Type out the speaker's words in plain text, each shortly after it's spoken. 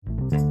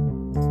Welcome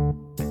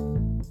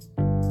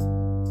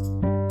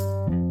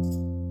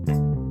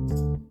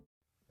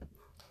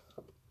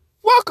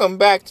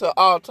back to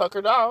All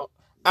Tuckered Out.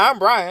 I'm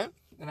Brian.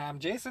 And I'm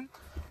Jason.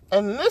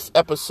 And in this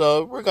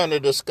episode, we're going to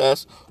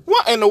discuss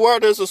what in the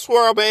world is a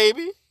swirl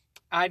baby?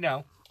 I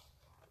know.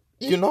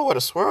 You know what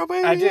a swirl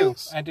baby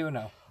is? I do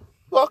know.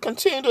 Well,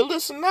 continue to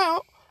listen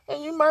out,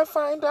 and you might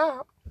find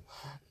out.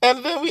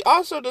 And then we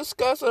also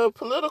discuss a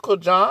political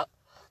jaunt,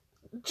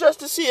 just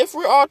to see if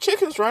we're all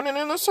chickens running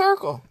in a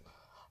circle.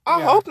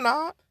 I hope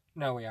not.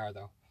 No, we are,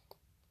 though.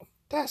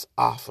 That's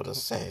awful to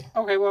say.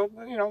 Okay, well,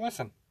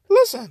 listen.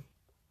 Listen.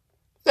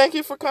 Thank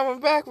you for coming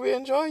back. We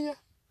enjoy you.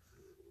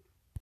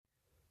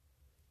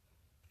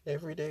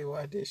 Every day,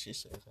 why did she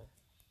say that?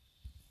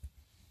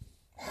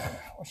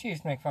 Well, she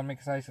used to make fun of me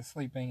because I used to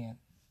sleep in.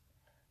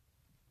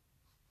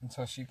 And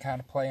so she'd kind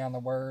of play on the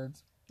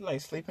words.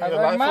 Like sleeping your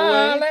life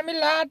away? Let me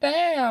lie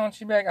down.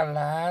 She'd be like, a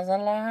lie's a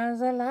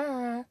lie's a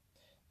lie.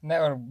 And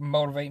that would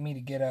motivate me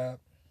to get up.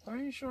 Are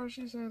you sure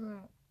she said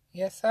that?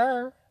 Yes,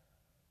 sir.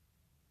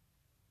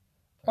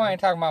 Well, I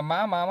ain't talking about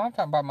my mama. I'm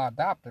talking about my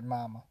adopted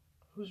mama.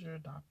 Who's your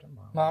adopted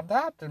mama? My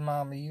adopted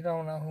mama. You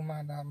don't know who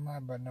my adopted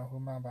mama, but know who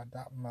my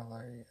adopted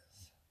mother is.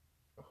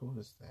 Who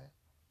is that?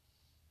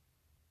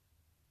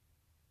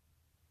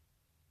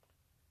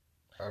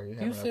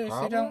 You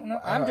seriously don't know?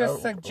 I'm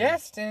just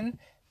suggesting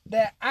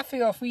that I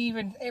feel if we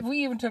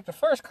even took the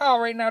first call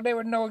right now, they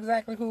would know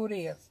exactly who it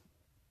is.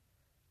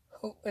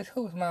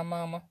 Who's my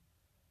mama?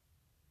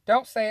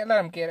 Don't say it. Let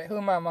them get it.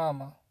 Who's my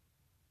mama?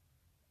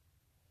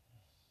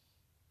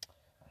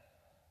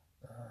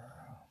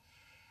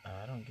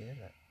 I don't get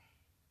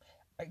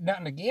it.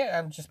 Nothing to get.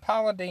 I'm just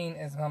Paula Deen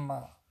is my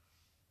mom.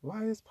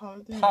 Why is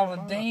Paula Deen?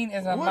 Paula Deen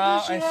is my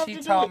mom, and she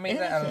taught me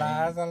that a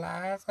lie's a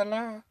lie's a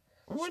lie.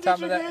 She taught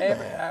me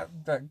that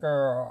the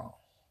girl.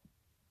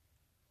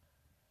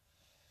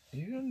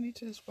 You don't need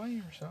to explain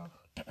yourself.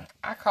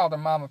 I called her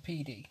Mama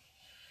PD.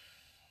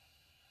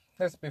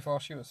 That's before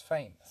she was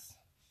famous.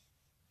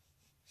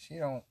 She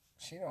don't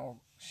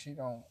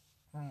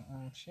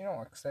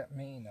accept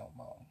me no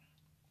more.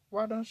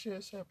 Why don't she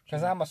accept you?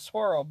 Because I'm a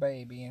swirl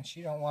baby, and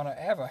she don't want to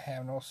ever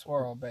have no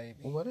swirl baby.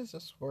 What is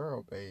a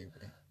swirl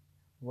baby?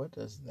 What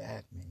does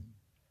that mean?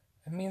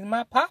 It means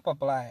my papa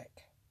black.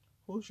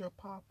 Who's your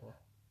papa?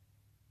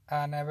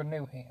 I never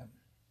knew him.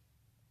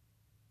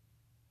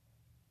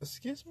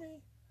 Excuse me?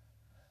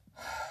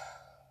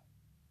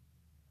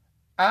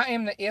 I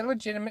am the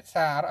illegitimate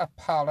side of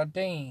Paula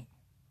Deen.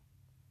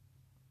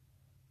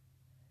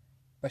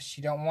 But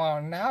she don't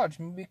want to acknowledge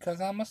me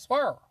because I'm a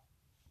swirl.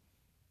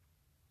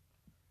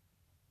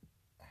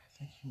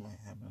 I think you might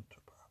have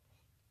mental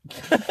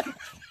problems.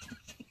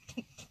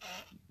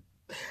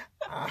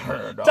 I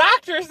heard all.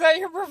 Doctor, is that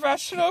your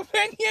professional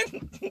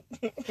opinion?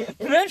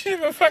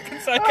 Imagine a fucking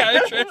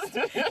psychiatrist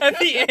at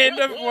the end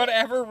of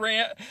whatever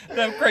rant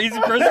that crazy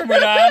person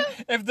went on,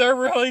 if they're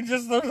really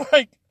just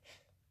like,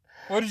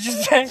 what did you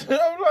say? I'm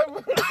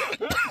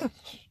like,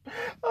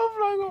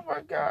 oh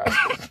my God.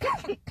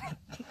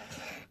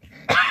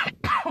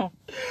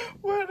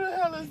 Where the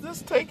hell is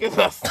this taking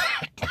us?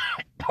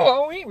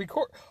 Oh, we ain't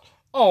record.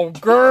 Oh,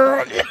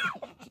 girl.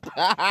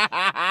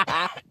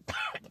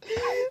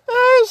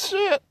 Oh,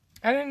 shit.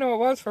 I didn't know it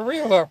was for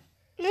real, though.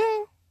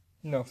 Yeah.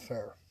 No,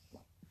 sir.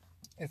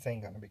 This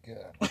ain't gonna be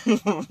good.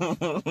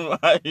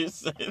 Why you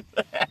say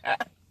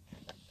that?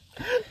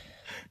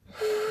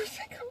 This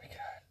ain't gonna be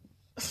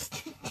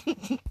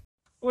good.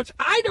 Which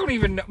I don't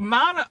even know.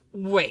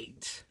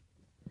 Wait.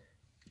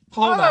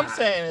 Hold on. All I'm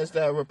saying is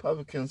that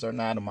Republicans are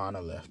not a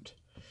monolith.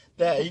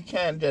 That you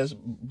can't just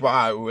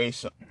buy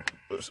race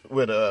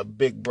with a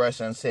big brush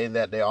and say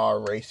that they are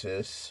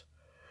racist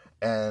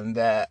and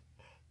that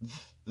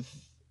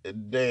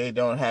they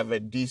don't have a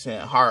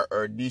decent heart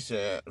or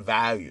decent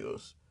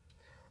values.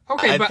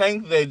 Okay, I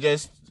think they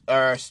just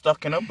are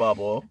stuck in a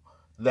bubble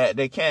that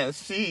they can't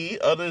see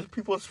other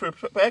people's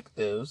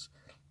perspectives,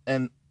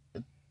 and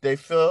they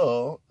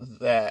feel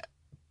that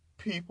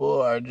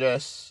people are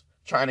just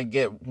trying to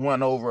get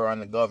one over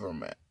on the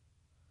government.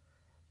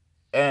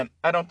 And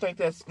I don't think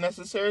that's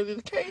necessarily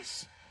the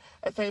case.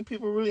 I think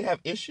people really have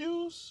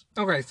issues.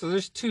 Okay, so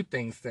there's two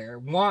things there.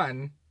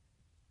 One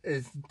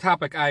is the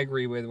topic I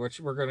agree with, which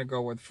we're going to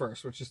go with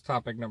first, which is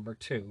topic number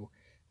 2.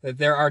 That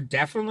there are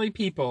definitely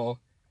people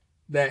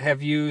that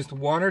have used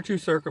one or two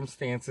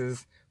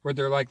circumstances where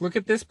they're like, look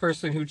at this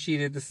person who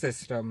cheated the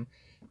system,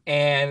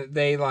 and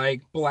they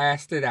like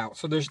blast it out.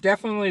 So there's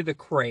definitely the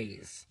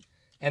craze.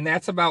 And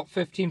that's about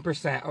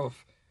 15%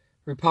 of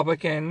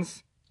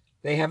Republicans.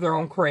 They have their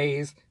own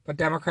craze, but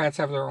Democrats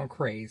have their own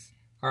craze.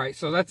 All right,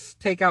 so let's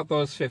take out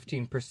those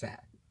 15%.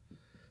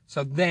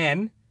 So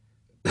then,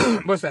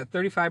 what's that,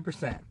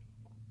 35%?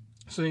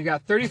 So you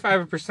got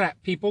 35%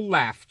 people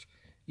left.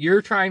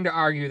 You're trying to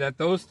argue that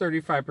those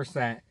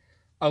 35%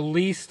 at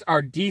least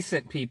are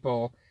decent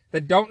people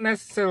that don't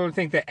necessarily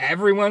think that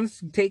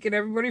everyone's taking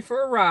everybody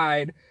for a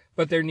ride,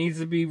 but there needs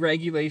to be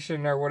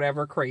regulation or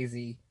whatever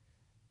crazy.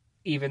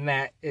 Even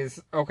that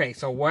is, okay,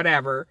 so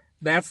whatever.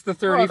 That's the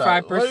 35%.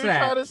 What are you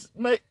trying to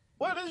make?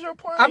 What is your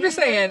point? I'm just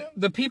saying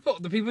the people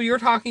you're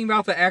talking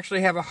about that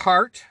actually have a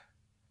heart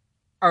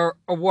are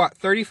what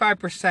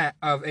 35%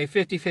 of a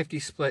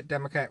 50-50 split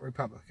Democrat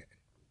Republican.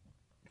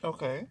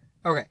 Okay.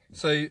 Okay,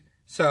 so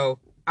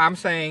I'm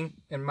saying,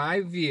 in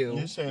my view,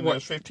 You're saying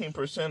there's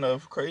 15%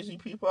 of crazy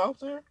people out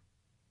there?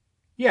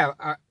 Yeah,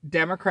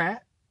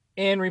 Democrat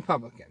and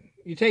Republican.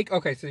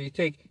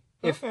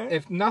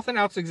 If nothing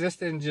else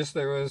existed and just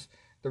there was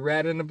the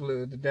red and the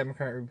blue, the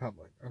Democrat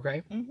Republic.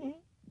 Okay. Mm-hmm.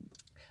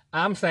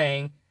 I'm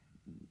saying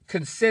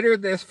consider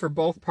this for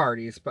both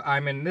parties, but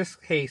I'm in this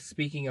case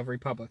speaking of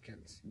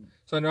Republicans.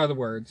 So in other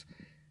words,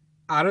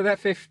 out of that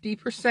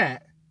 50%,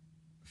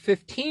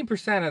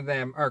 15% of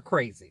them are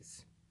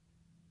crazies.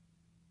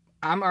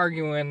 I'm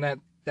arguing that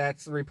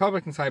that's the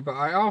Republican side, but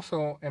I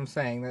also am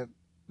saying that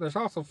there's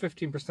also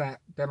 15%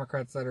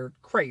 Democrats that are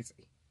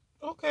crazy.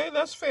 Okay,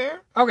 that's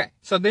fair. Okay,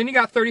 so then you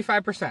got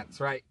 35%,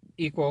 right?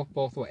 Equal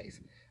both ways.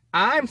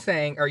 I'm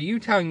saying, are you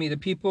telling me the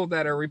people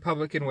that are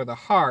Republican with a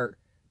heart,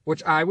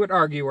 which I would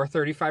argue are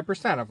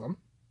 35% of them,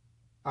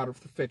 out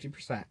of the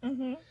 50%,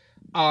 mm-hmm.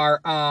 are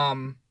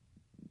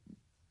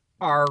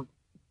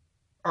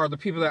the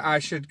people that I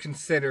should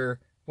consider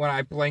when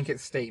I blanket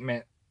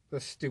statement the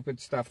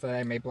stupid stuff that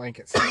I may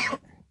blanket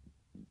statement?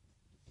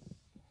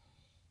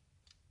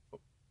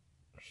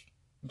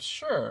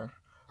 Sure.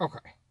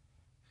 Okay.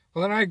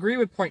 Well, then I agree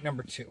with point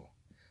number 2.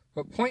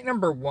 But point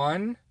number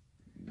 1,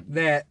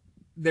 that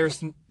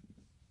there's...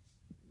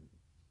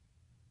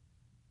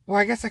 Well,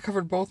 I guess I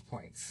covered both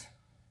points.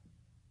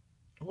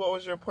 What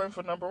was your point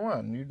for number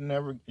 1?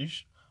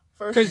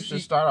 First, you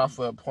should start off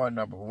with point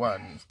number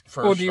 1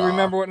 first. Well, do you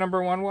remember what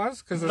number 1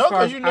 was? No,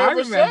 because you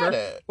never said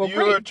it. Well,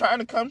 you were trying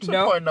to come to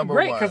point number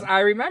 1. Great, because I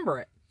remember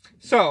it.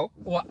 So,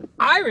 what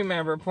I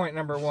remember point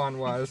number 1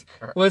 was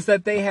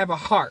that they have a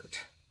heart.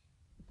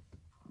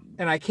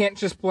 And I can't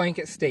just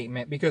blanket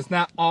statement because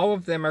not all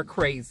of them are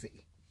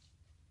crazy.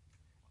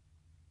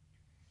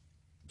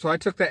 So I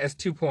took that as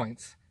 2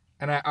 points.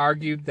 And I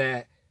argued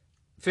that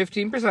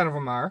 15% of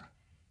them are,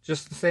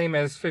 just the same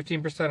as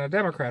 15% of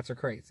Democrats are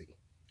crazy.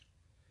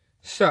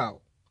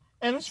 So.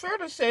 And it's fair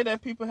to say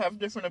that people have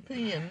different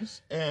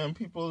opinions and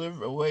people live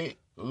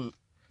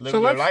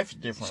their life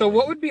differently. So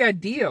what would be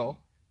ideal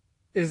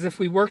is if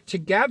we work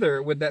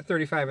together with that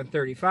 35 and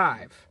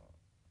 35,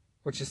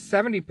 which is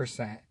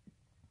 70%.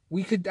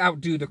 We could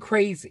outdo the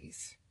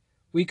crazies.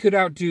 We could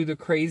outdo the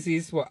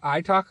crazies, what I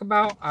talk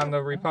about on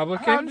the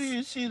Republicans. How do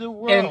you see the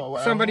world?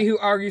 And somebody who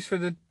argues for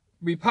the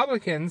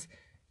Republicans,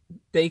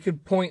 they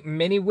could point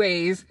many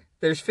ways.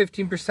 There's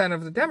 15%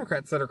 of the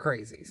Democrats that are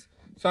crazies.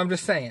 So I'm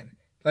just saying,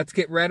 let's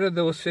get rid of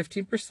those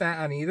 15%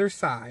 on either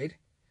side.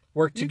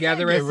 Work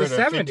together as the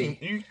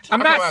 70.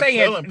 I'm not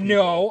saying,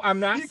 no, I'm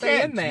not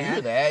saying that. You can't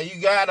do that.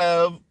 You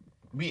gotta...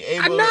 be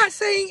able. I'm not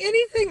saying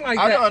anything like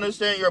that. I don't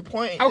understand your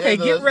point. Okay,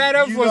 get rid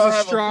of was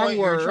a strong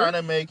word. You're trying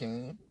to make.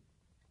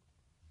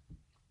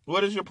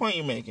 What is your point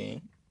you're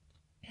making?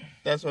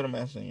 That's what I'm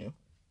asking you.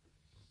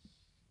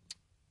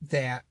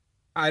 That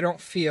I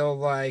don't feel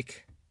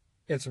like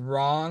it's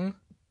wrong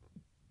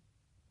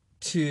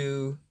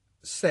to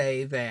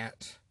say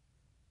that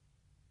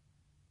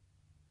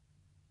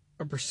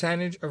a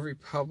percentage of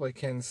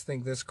Republicans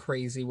think this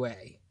crazy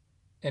way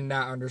and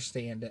not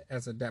understand it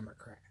as a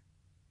Democrat.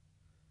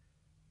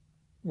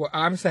 What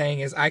I'm saying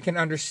is I can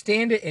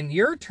understand it in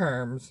your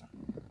terms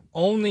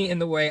only in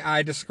the way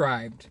I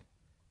described.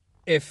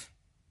 If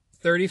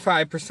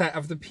 35%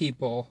 of the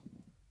people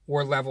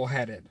were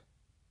level-headed.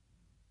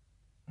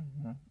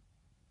 Mm-hmm.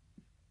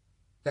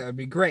 That would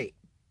be great.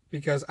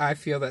 Because I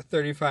feel that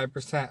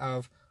 35%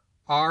 of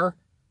our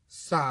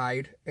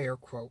side, air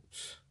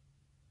quotes,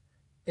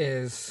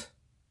 is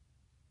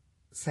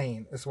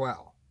sane as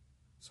well.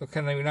 So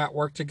can we not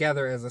work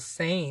together as a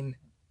sane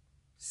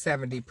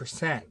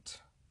 70%?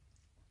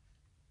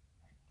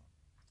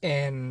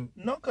 And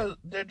no, because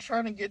they're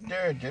trying to get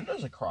their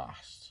agendas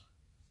across.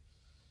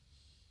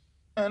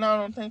 And I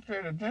don't think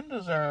their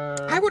agendas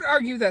are... I would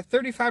argue that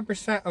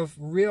 35% of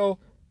real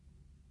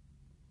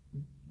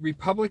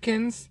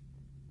Republicans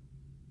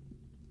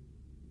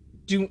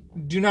do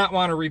not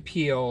want to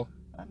repeal...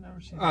 I've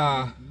never seen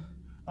I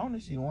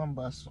only see one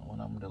bus when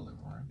I'm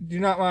delivering. Do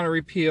not want to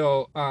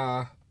repeal...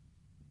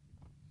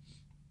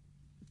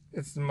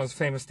 it's the most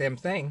famous damn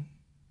thing.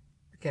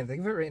 I can't think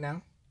of it right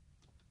now.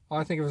 All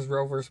I think of is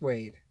Roe vs.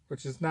 Wade,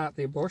 which is not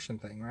the abortion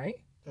thing, right?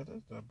 That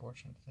is the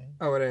abortion thing.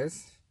 Oh, it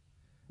is?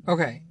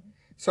 Okay.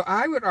 So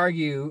I would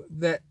argue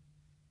that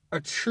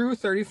a true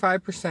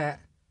 35%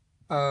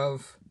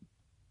 of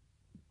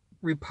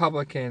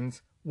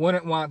Republicans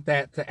wouldn't want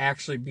that to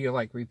actually be,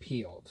 like,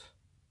 repealed.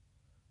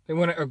 They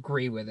wouldn't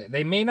agree with it.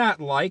 They may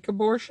not like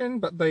abortion,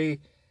 but they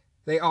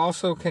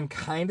also can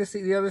kind of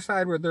see the other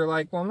side where they're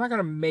like, well, I'm not going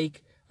to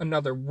make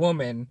another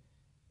woman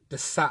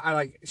decide,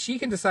 like, she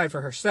can decide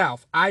for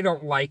herself. I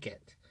don't like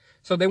it.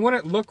 So they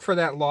wouldn't look for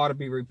that law to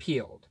be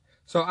repealed.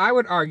 So I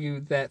would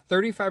argue that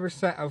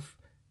 35% of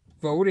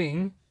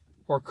voting,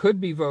 or could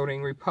be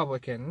voting,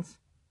 Republicans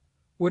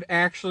would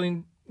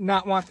actually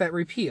not want that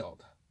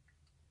repealed.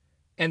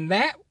 And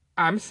that,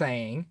 I'm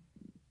saying,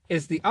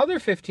 is the other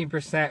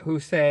 15% who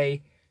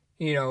say,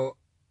 you know,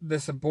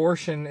 this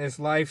abortion is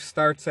life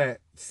starts at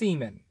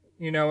semen.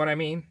 You know what I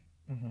mean?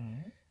 Mm-hmm.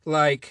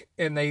 Like,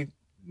 and they,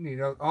 you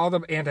know, all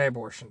the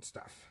anti-abortion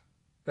stuff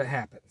that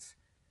happens.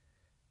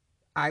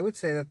 I would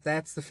say that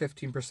that's the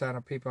 15%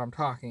 of people I'm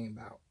talking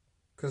about.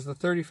 Because the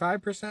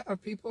 35%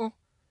 of people,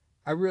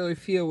 I really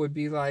feel would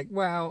be like,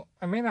 well,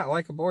 I may not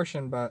like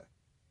abortion, but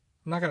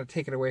I'm not going to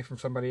take it away from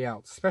somebody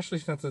else, especially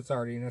since it's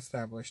already an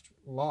established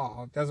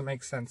law. It doesn't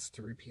make sense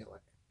to repeal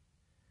it.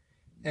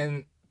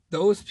 And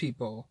those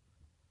people,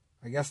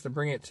 I guess to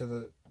bring it to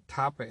the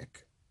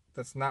topic,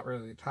 that's not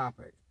really a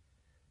topic,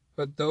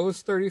 but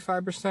those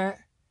 35%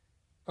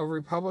 of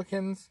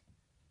Republicans,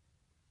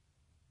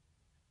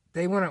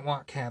 they wouldn't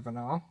want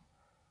Kavanaugh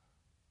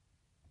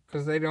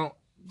because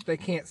they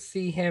can't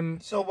see him.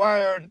 So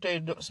why aren't they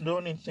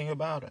doing anything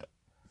about it?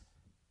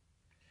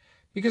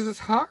 Because it's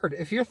hard.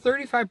 If you're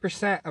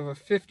 35% of a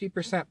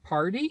 50%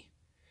 party,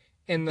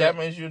 and that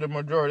means you're the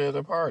majority of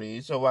the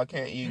party. So why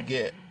can't you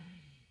get?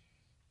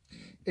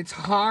 It's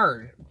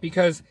hard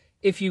because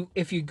if you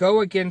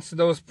go against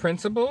those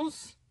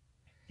principles,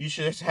 you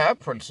should just have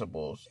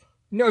principles.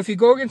 No, if you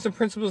go against the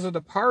principles of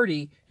the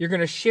party, you're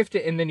going to shift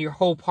it, and then your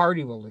whole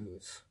party will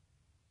lose.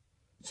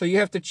 So you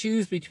have to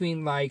choose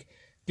between, like,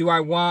 do I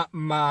want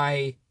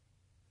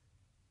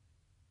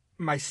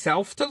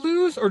myself to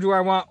lose, or do I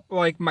want,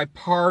 like, my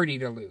party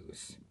to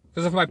lose?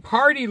 Because if my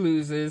party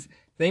loses,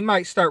 they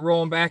might start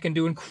rolling back and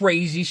doing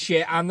crazy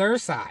shit on their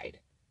side.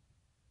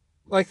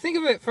 Like, think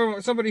of it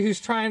from somebody who's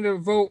trying to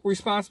vote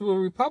responsible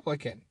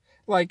Republican.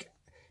 Like,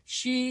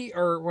 she,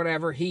 or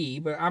whatever, he,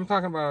 but I'm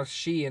talking about a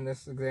she in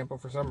this example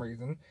for some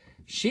reason.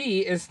 She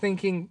is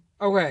thinking,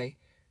 okay,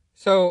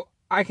 so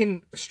I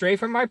can stray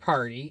from my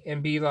party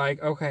and be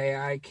like, okay,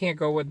 I can't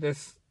go with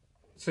this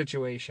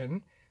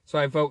situation, so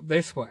I vote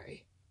this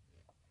way,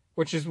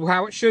 which is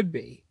how it should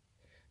be.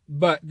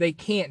 But they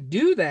can't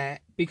do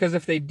that, because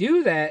if they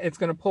do that, it's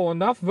going to pull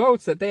enough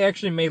votes that they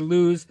actually may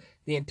lose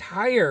the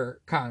entire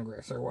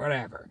Congress or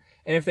whatever.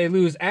 And if they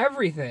lose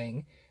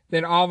everything,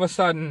 then all of a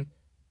sudden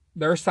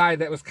their side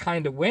that was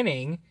kind of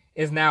winning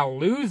is now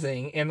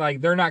losing, and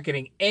like they're not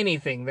getting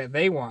anything that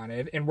they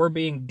wanted, and we're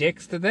being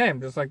dicks to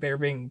them just like they were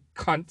being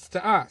cunts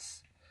to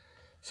us.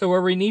 So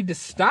where we need to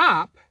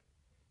stop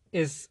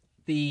is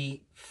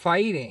the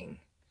fighting.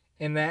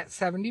 And that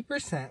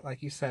 70%,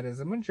 like you said, is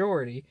a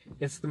majority.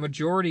 It's the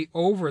majority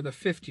over the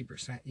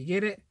 50%. You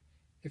get it?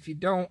 If you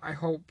don't, I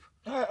hope.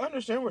 I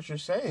understand what you're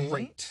saying.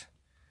 Great.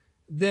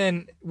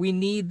 Then we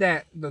need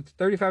the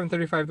 35 and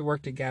 35 to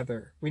work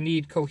together. We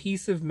need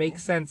cohesive, make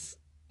sense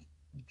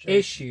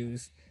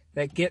issues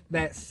that get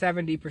that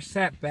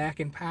 70%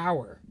 back in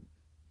power.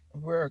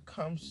 Where it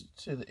comes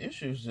to the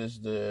issues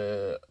is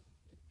the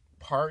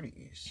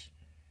parties.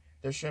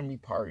 There shouldn't be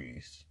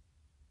parties,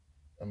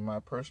 in my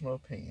personal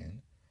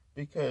opinion.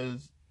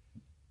 Because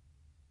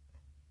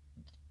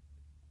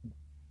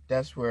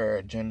that's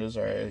where agendas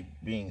are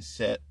being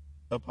set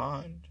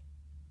upon.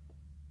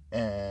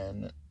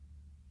 And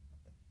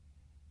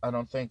I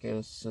don't think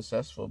it's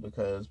successful,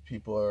 because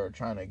people are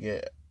trying to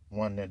get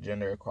one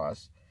agenda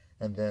across,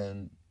 and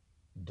then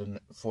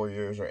 4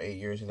 years or 8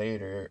 years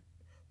later,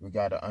 we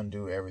got to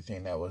undo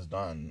everything that was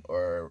done,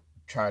 or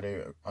try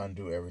to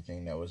undo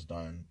everything that was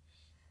done.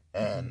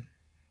 And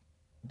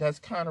that's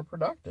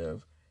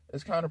counterproductive.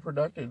 It's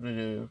counterproductive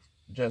to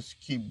just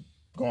keep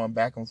going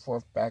back and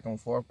forth, back and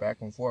forth, back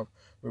and forth.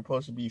 We're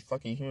supposed to be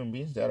fucking human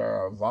beings that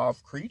are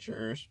evolved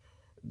creatures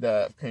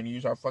that can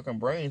use our fucking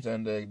brains,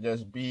 and to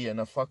just be in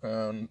a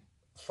fucking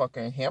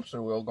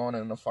hamster wheel going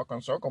in a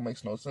fucking circle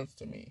makes no sense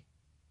to me.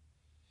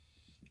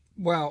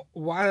 Well,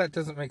 why that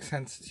doesn't make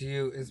sense to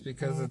you is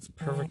because it's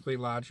perfectly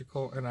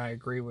logical, and I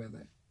agree with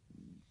it.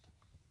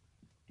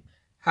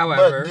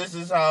 However, but this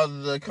is how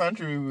the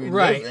country we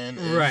live in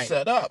is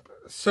set up.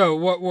 So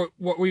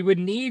what we would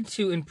need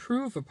to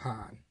improve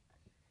upon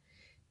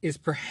is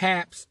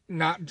perhaps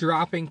not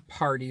dropping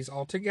parties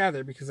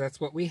altogether, because that's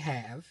what we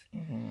have.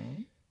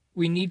 Mm-hmm.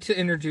 We need to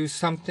introduce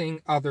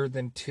something other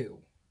than two.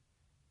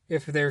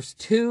 If there's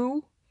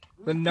two,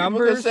 the numbers...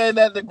 People can say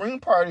that the Green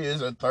Party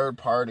is a third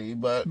party,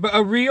 but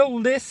a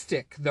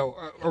realistic, though,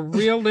 a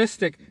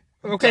realistic...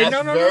 Okay,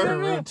 that's no. very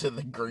rude to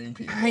the green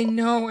people. I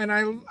know, and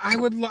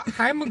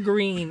I'm a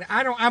green.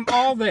 I'm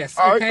all this,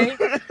 okay?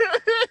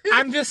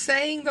 I'm just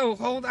saying, though,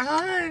 hold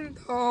on,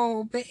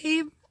 though,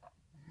 babe.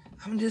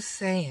 I'm just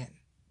saying.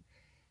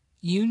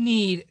 You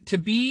need to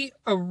be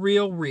a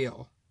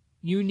real.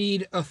 You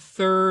need a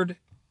third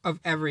of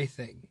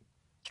everything.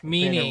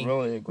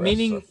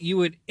 Meaning you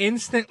would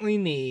instantly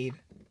need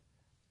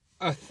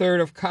a third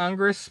of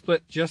Congress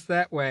split just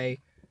that way,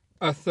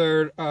 a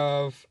third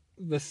of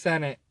the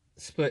Senate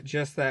split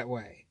just that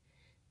way.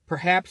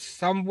 Perhaps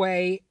some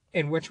way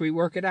in which we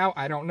work it out,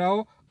 I don't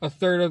know, a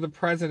third of the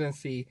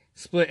presidency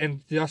split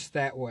in just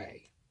that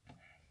way.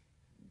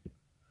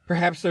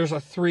 Perhaps there's a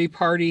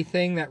 3-party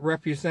thing that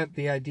represent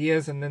the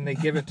ideas, and then they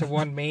give it to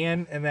one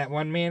man, and that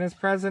one man is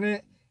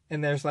president,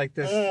 and there's like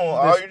this.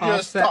 Are this you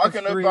just offset of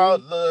talking 3.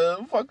 about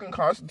the fucking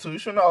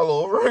Constitution all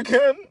over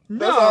again?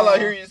 That's No. all I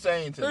hear you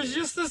saying to There's me.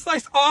 just this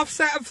like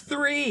offset of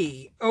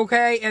 3,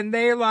 okay, and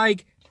they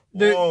like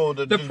the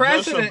the judicial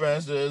president.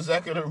 branch, the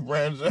executive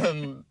branch,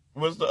 and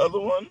what's the other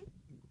one?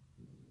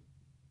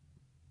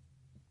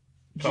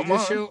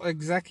 Judicial,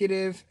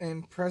 executive,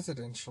 and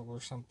presidential or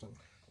something.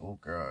 Oh,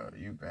 God,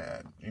 you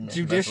bad. You make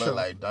Judicial. us look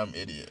like dumb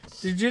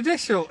idiots. The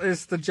judicial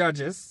is the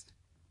judges.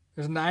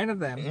 There's 9 of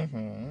them.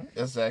 Mm-hmm.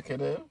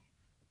 Executive.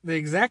 The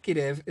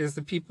executive is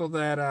the people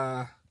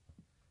that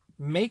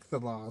make the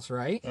laws,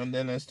 right? And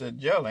then it's the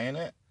judge, ain't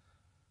it?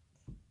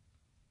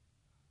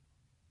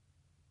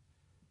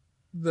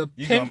 The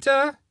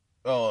Pinta,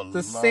 the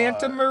Lord.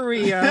 Santa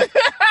Maria,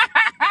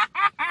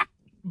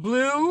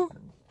 blue,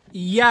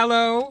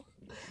 yellow,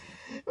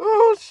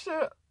 Oh,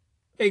 shit.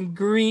 and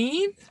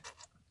green.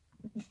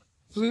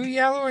 Blue,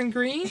 yellow, and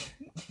green?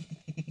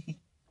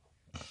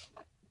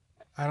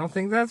 I don't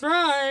think that's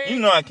right. You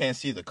know I can't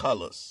see the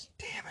colors.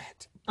 Damn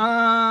it.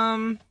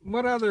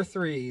 What other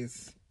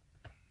 3s?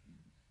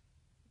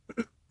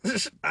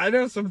 I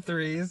know some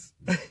 3s.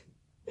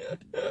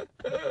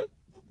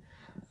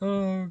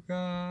 Oh,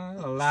 God.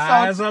 A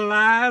lie's a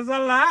lie's a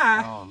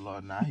lie. Oh,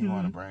 Lord, now you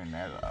want to bring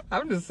that up.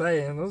 I'm just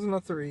saying, those are no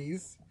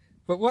 3s.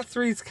 But what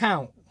 3s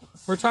count?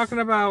 We're talking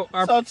about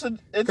our in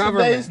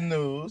government. today's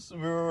news,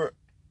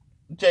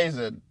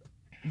 Jason,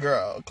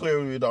 girl,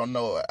 clearly we don't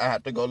know it. I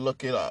have to go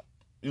look it up.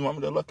 You want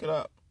me to look it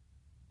up?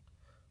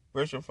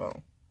 Where's your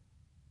phone?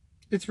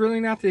 It's really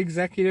not the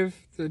executive,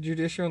 the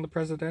judicial, and the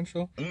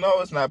presidential? No,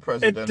 it's not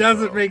presidential. It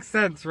doesn't make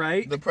sense,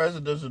 right? The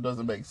presidential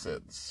doesn't make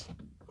sense.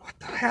 What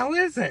the hell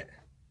is it?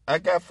 I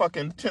got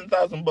fucking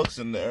 10,000 books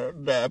in there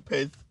that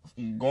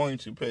I'm going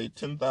to pay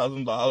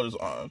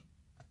 $10,000 on.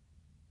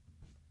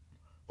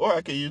 Or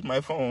I could use my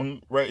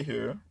phone right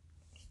here.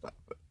 Stop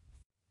it.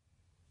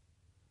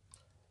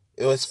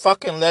 It was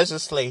fucking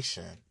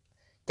legislation.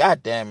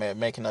 God damn it,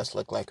 making us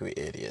look like we're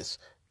idiots.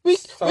 We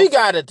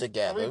got it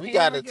together. We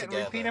got it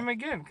together. Repeat them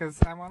again,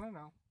 because I want to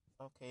know.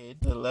 Okay,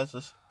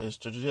 it's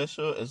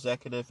judicial,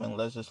 executive, and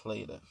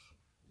legislative.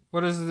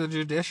 What does the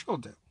judicial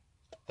do?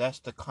 That's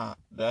the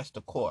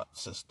court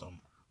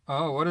system.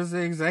 Oh, what does the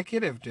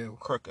executive do?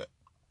 Crooked.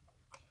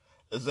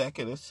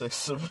 Executive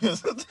system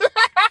is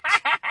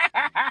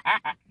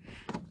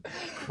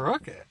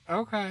Crooked.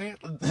 Okay.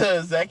 the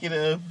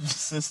executive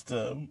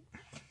system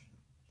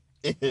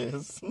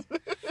is.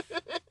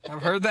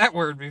 I've heard that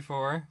word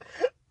before.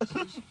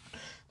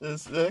 The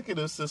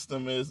executive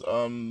system is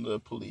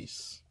the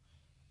police.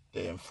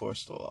 They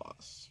enforce the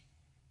laws.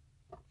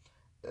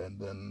 And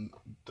then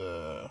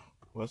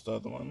what's the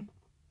other one?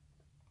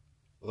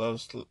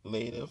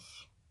 Legislative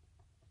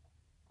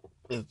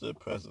is the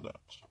president.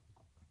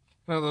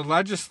 No, the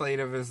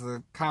legislative is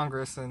the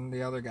Congress and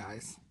the other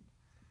guys.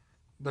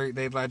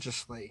 They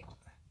legislate.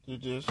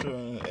 Judicial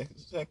and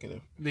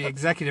executive. The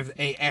executive,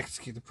 they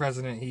execute. The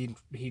president,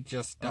 he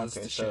just does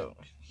the shit. So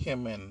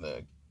him and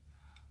the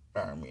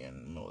army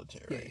and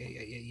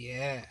military.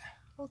 Yeah.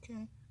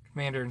 Okay.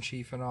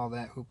 Commander-in-chief and all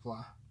that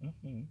hoopla.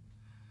 Mm-hmm.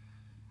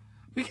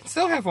 We can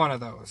still have one of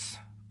those,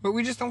 but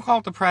we just don't call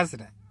it the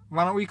president.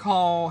 Why don't we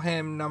call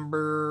him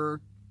number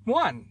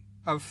 1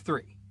 of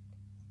 3?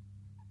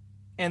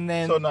 And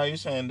then... So now you're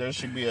saying there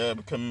should be a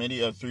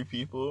committee of 3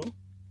 people?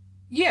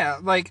 Yeah,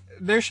 like,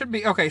 there should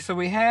be... Okay, so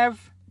we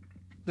have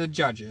the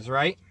judges,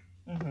 right?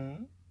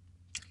 Mm-hmm.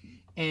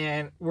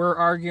 And we're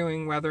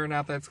arguing whether or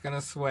not that's going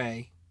to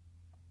sway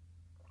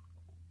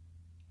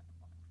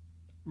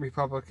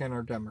Republican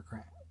or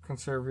Democrat,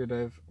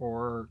 conservative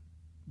or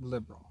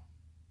liberal.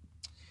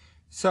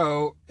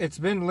 So, it's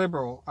been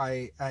liberal,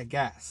 I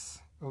guess.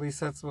 At least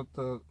that's what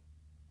the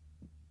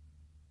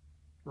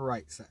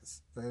right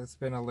says. That it's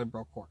been a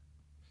liberal court.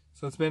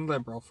 So it's been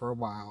liberal for a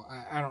while.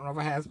 I don't know if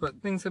it has,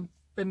 but things have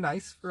been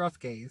nice for us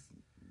gays.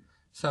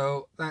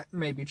 So that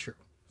may be true.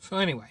 So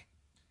anyway,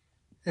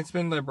 it's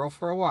been liberal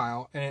for a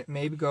while, and it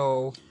may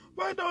go...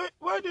 Why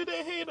do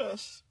they hate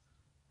us?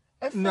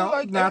 I feel No,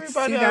 like not-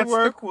 everybody see, I that's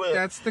work the- with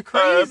that's the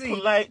crazy. are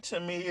polite to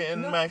me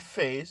in No. my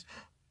face.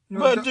 No,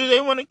 But don't- do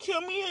they want to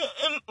kill me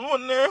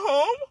when they're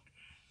home?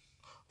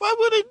 Why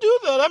would they do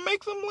that? I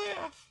make them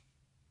laugh.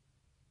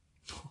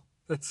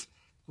 That's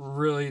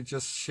really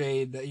just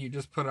shade that you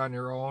just put on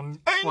your own.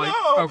 I like,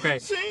 know. Okay,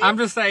 See? I'm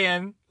just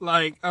saying,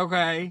 like,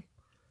 okay,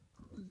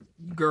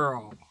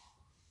 girl.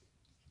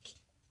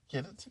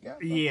 Get it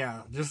together.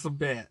 Yeah, just a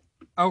bit.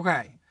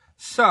 Okay,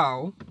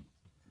 so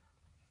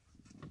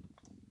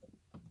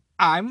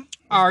I'm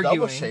arguing.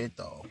 Double shade,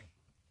 though.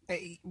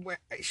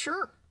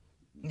 Sure.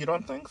 You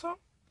don't think so?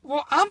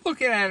 Well, I'm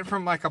looking at it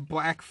from like a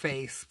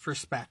blackface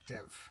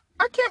perspective.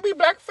 I can't be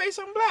blackface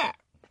and black.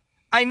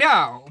 I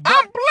know.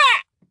 I'm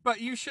black. But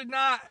you should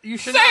not. You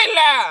should Say not.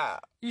 that.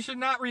 You should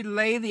not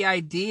relay the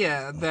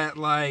idea that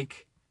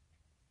like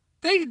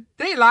they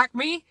like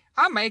me.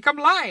 I make them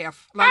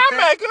laugh. Like I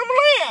make them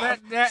laugh.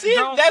 that See,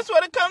 don't- that's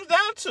what it comes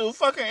down to.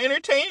 Fucking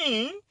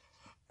entertaining.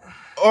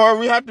 Or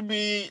we have to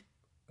be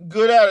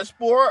good at a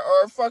sport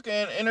or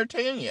fucking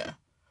entertain you.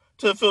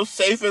 to feel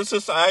safe in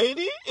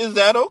society? Is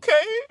that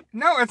okay?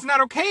 No, it's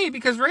not okay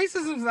because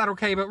racism is not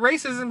okay, but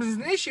racism is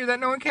an issue that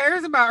no one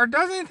cares about or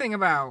does anything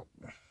about.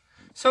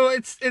 So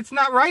it's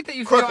not right that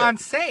you feel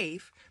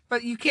unsafe,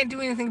 but you can't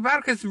do anything about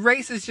it because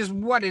race is just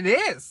what it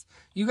is.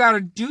 You got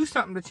to do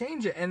something to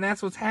change it, and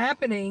that's what's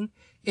happening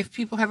if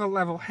people have a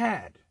level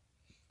head.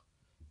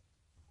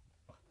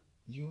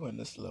 You and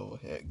this level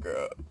head,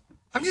 girl.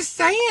 I'm just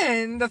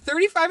saying, the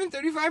 35 and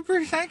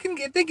 35% can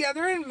get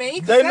together and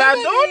make They're 70. not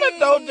doing it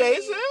though,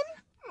 Jason.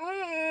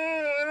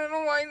 I don't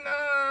know why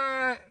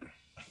not.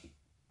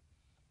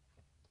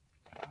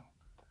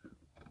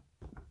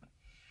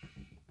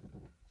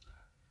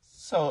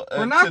 So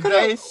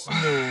today's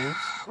news,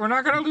 we're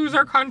not gonna lose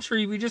our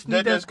country. We just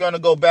need they're just gonna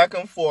go back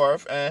and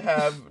forth and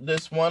have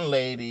this one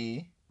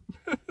lady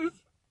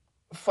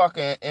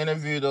fucking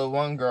interview the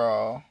one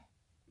girl,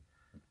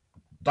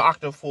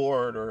 Dr.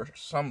 Ford or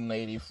some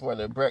lady, for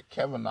the Brett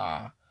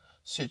Kavanaugh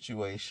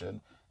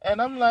situation.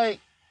 And I'm like,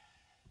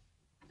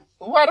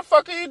 why the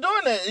fuck are you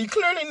doing that? You're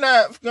clearly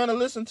not gonna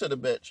listen to the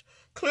bitch.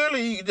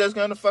 Clearly you're just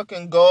gonna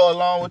fucking go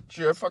along with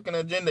your fucking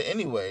agenda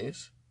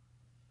anyways.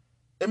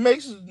 It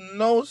makes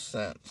no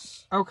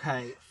sense.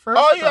 Okay,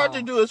 all you have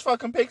to do is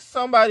fucking pick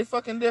somebody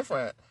fucking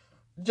different.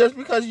 Just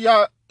because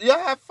y'all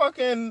have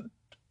fucking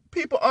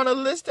people on a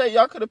list that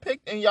y'all could have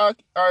picked, and y'all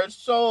are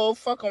so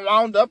fucking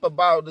wound up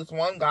about this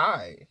one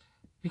guy.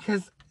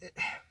 Because,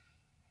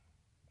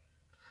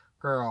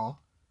 girl,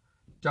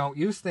 don't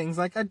use things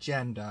like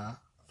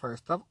agenda,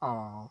 first of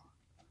all.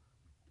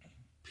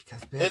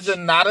 Because, bitch. Is it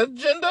not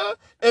agenda?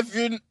 If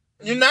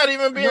you're not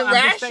even being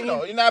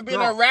rational. You're not being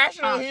a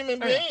rational human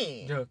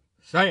being. Just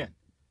saying.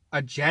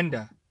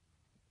 Agenda.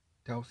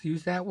 Don't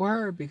use that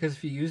word, because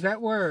if you use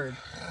that word,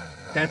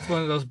 that's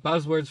one of those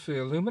buzzwords for the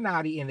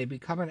Illuminati, and they be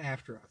coming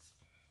after us.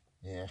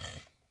 Yeah.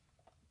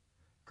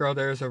 Girl,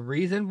 there's a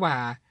reason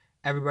why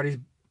everybody's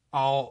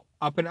all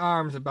up in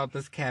arms about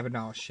this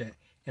Kavanaugh shit,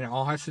 and it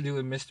all has to do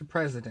with Mr.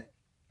 President.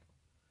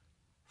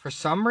 For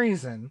some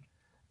reason,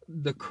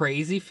 the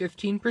crazy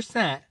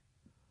 15%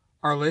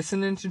 are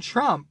listening to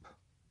Trump,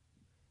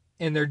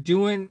 and they're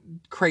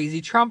doing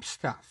crazy Trump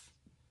stuff.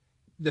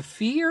 The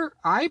fear,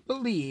 I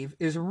believe,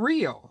 is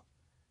real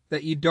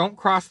that you don't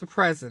cross the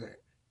president.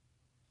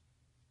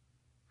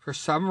 For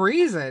some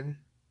reason,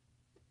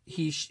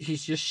 he's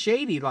just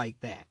shady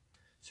like that.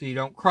 So you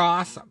don't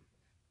cross him.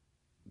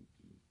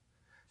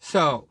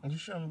 So you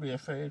shouldn't be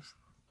afraid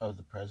of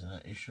the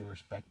president. You should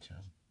respect him.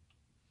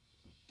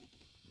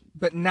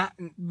 But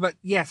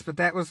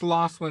that was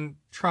lost when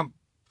Trump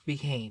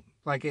became.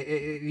 Like,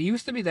 it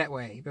used to be that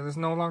way, but it's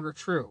no longer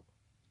true.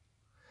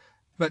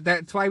 But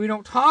that's why we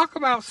don't talk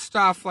about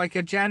stuff like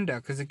agenda,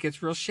 because it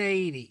gets real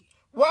shady.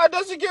 Why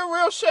does it get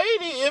real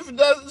shady if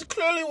that's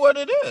clearly what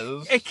it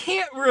is? It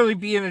can't really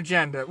be an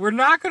agenda. We're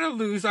not going to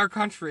lose our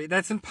country.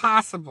 That's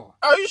impossible.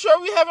 Are you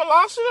sure we haven't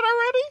lost it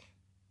already?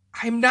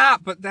 I'm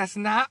not, but that's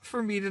not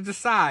for me to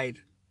decide.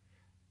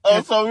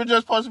 Oh, so we're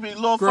just supposed to be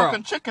little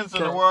fucking chickens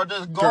in the world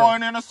just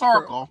going in a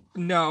circle.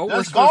 No.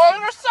 Just going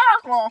in a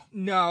circle.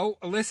 No,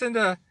 listen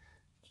to...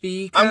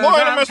 I'm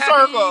going in a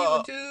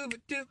circle.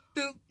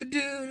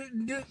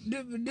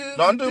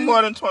 Don't do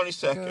more than 20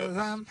 seconds.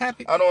 I'm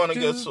happy. I don't want to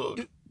get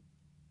sued.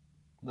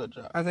 Good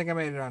job. I think I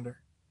made it under.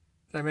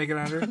 Did I make it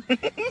under?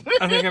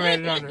 I think I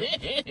made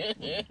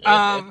it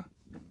under.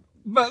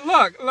 But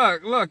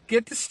look.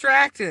 Get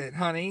distracted,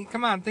 honey.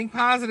 Come on, think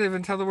positive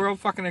until the world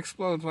fucking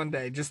explodes one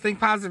day. Just think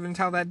positive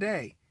until that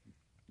day.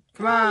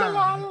 Come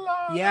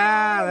on.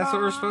 Yeah, that's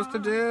what we're supposed to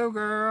do,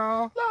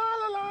 girl.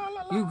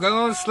 You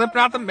go slipping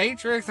out the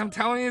Matrix. I'm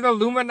telling you, the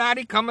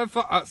Illuminati coming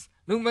for us.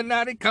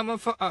 Illuminati coming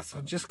for us.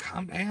 So just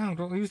calm down.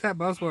 Don't use that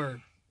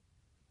buzzword.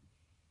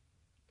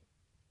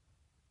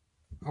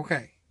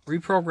 Okay,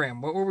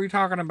 reprogram. What were we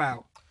talking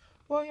about?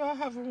 Well, y'all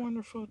have a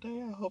wonderful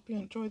day. I hope you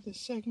enjoyed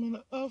this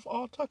segment of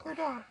All Tuckered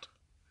Out.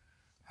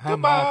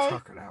 I'm all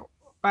tuckered out.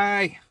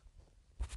 Bye.